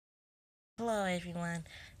Hello everyone.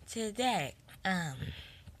 Today, I'm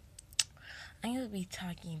gonna be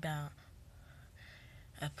talking about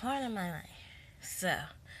a part of my life. So,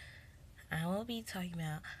 I will be talking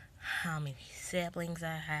about how many siblings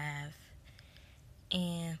I have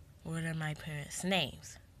and what are my parents'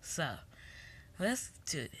 names. So, let's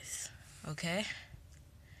do this, okay?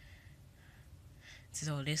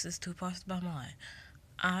 So, this is two parts about my life.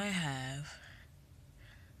 I have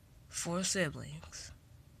four siblings,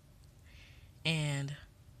 and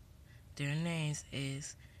their names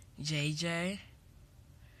is JJ,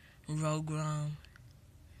 Rogrum,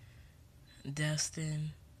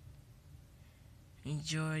 Dustin,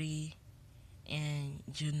 Jordy, and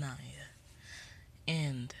Janaya.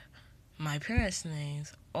 And my parents'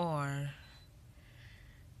 names are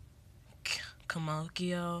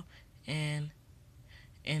Kamokio and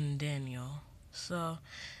Daniel. So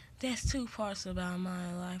that's two parts about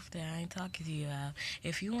my life that I ain't talking to you about.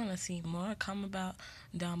 If you want to see more, comment about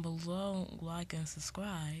down below, like and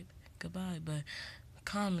subscribe. Goodbye, but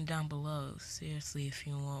comment down below seriously if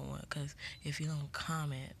you want one. Cause if you don't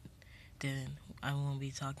comment, then I won't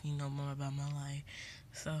be talking no more about my life.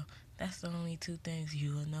 So that's the only two things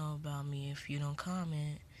you will know about me if you don't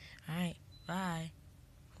comment. Alright, bye.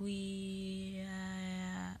 We